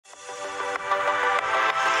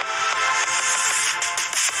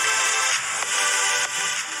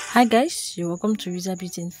Hi guys, you're welcome to Riza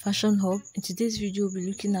Beauty and Fashion Hub. In today's video, we'll be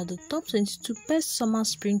looking at the top 22 best summer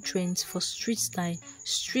spring trends for street style,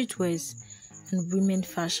 streetwears and women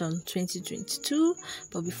fashion 2022.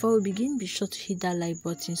 But before we begin, be sure to hit that like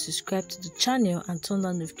button, subscribe to the channel and turn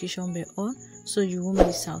that notification bell on so you won't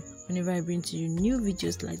miss out whenever I bring to you new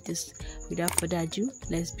videos like this. Without further ado,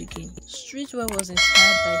 let's begin. Streetwear was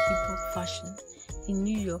inspired by hip-hop fashion in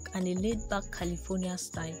New York and a laid-back California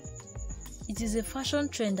style. It is a fashion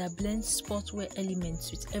trend that blends sportswear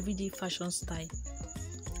elements with everyday fashion style.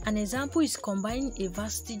 An example is combining a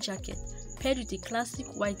varsity jacket paired with a classic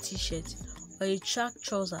white t-shirt or a track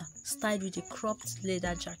trouser styled with a cropped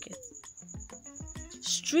leather jacket.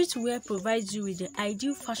 Streetwear provides you with the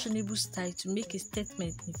ideal fashionable style to make a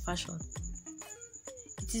statement in fashion.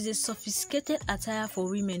 It is a sophisticated attire for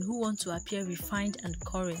women who want to appear refined and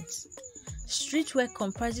current. Streetwear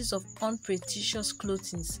comprises of unpretentious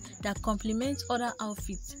clothing that complement other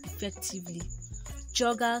outfits effectively.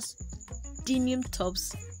 Joggers, denim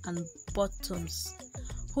tops and bottoms,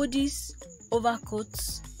 hoodies,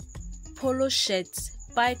 overcoats, polo shirts,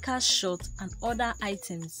 biker shorts and other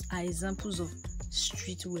items are examples of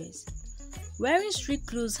streetwear. Wearing street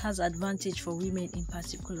clothes has advantage for women in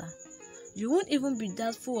particular. You won't even be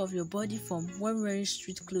doubtful of your body form when wearing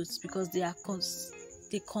street clothes because they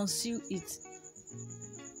conceal it.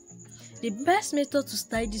 The best method to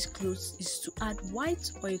style these clothes is to add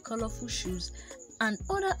white or a colorful shoes and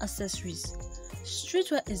other accessories.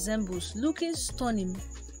 Streetwear resembles looking stunning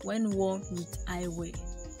when worn with eyewear.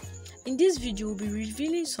 In this video, we'll be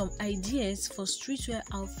revealing some ideas for streetwear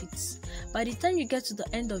outfits. By the time you get to the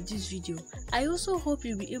end of this video, I also hope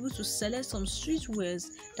you'll be able to select some streetwears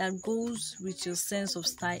that goes with your sense of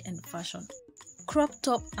style and fashion. Crop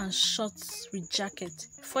top and shorts with jacket.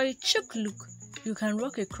 For a chic look, you can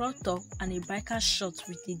rock a crop top and a biker short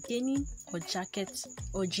with a denim or jacket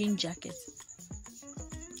or jean jacket.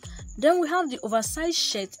 Then we have the oversized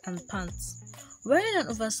shirt and pants. Wearing an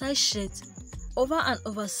oversized shirt over an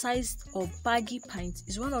oversized or baggy pant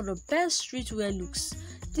is one of the best streetwear looks.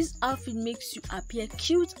 This outfit makes you appear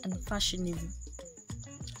cute and fashionable.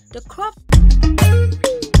 The crop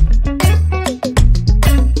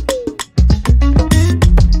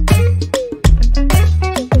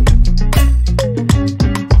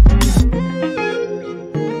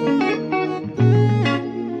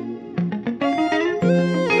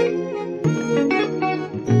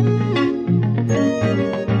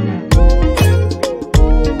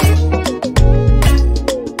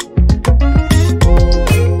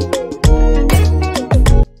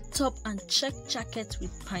top and check jacket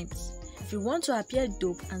with pants. If you want to appear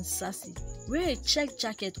dope and sassy, wear a check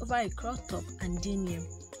jacket over a crop top and denim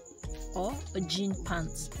or a jean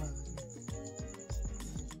pants.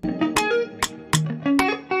 Then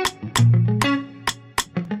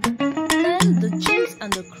the jeans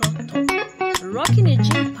and the crop top. Rocking a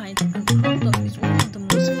jean pant and crop top is one of the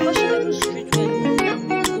most fashionable streetwear looks that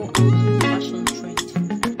will go out in fashion trend.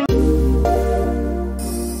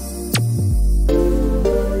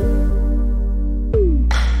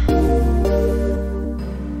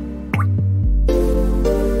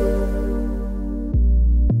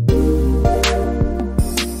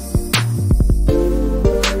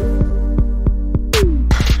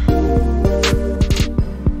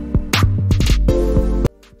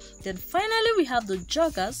 Then finally we have the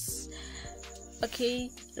joggers.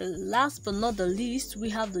 Okay, last but not the least, we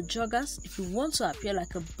have the joggers. If you want to appear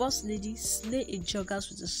like a boss lady, slay a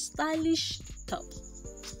joggers with a stylish top.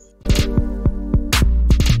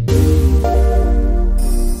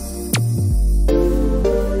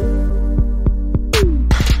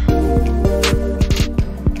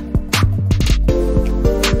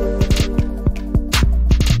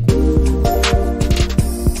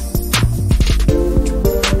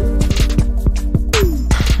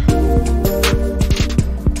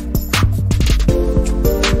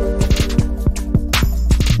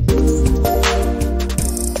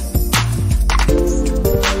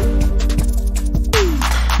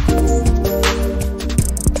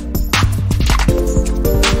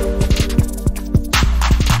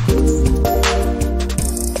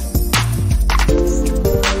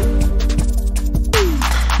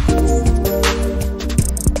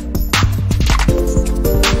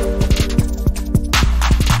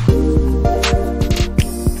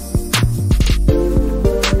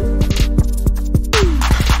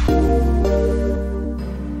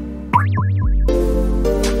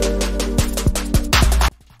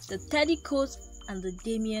 The teddy coat and the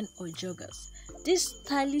Damien or joggers. This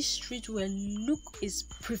stylish streetwear look is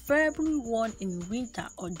preferably worn in winter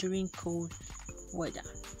or during cold weather.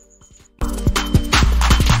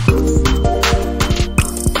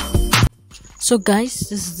 So guys,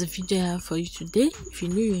 this is the video I have for you today. If you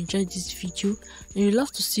know you enjoyed this video and you love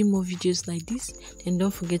to see more videos like this, then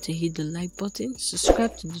don't forget to hit the like button,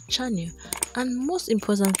 subscribe to the channel, and most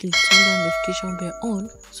importantly turn the notification bell on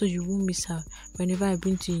so you won't miss out whenever I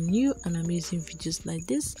bring to you new and amazing videos like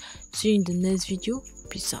this. See you in the next video.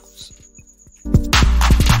 Peace out.